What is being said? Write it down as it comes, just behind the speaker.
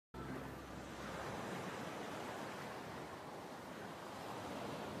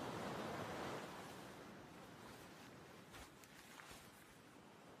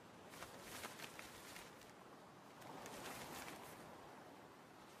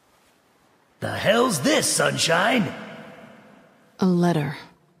The hell's this, Sunshine? A letter.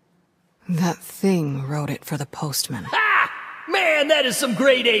 That thing wrote it for the postman. Ha! Man, that is some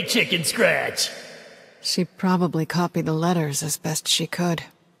grade A chicken scratch. She probably copied the letters as best she could.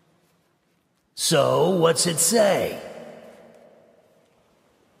 So, what's it say?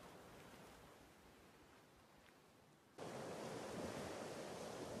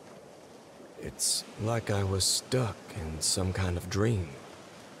 It's like I was stuck in some kind of dream.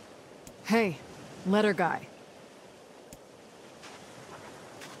 Hey, letter guy.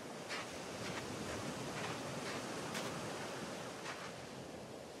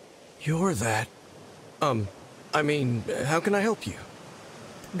 You're that... I mean, how can I help you?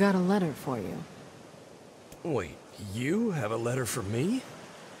 Got a letter for you. Wait, you have a letter for me?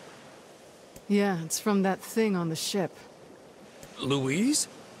 Yeah, it's from that thing on the ship. Louise?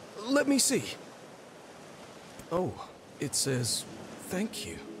 Let me see. Oh, it says, thank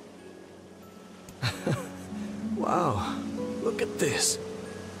you. Wow, look at this.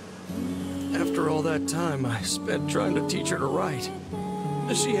 After all that time I spent trying to teach her to write,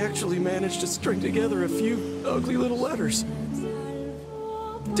 she actually managed to string together a few ugly little letters.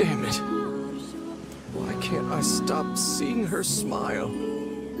 Damn it. Why can't I stop seeing her smile?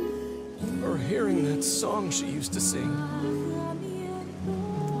 Or hearing that song she used to sing?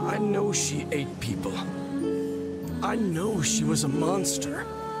 I know she ate people. I know she was a monster.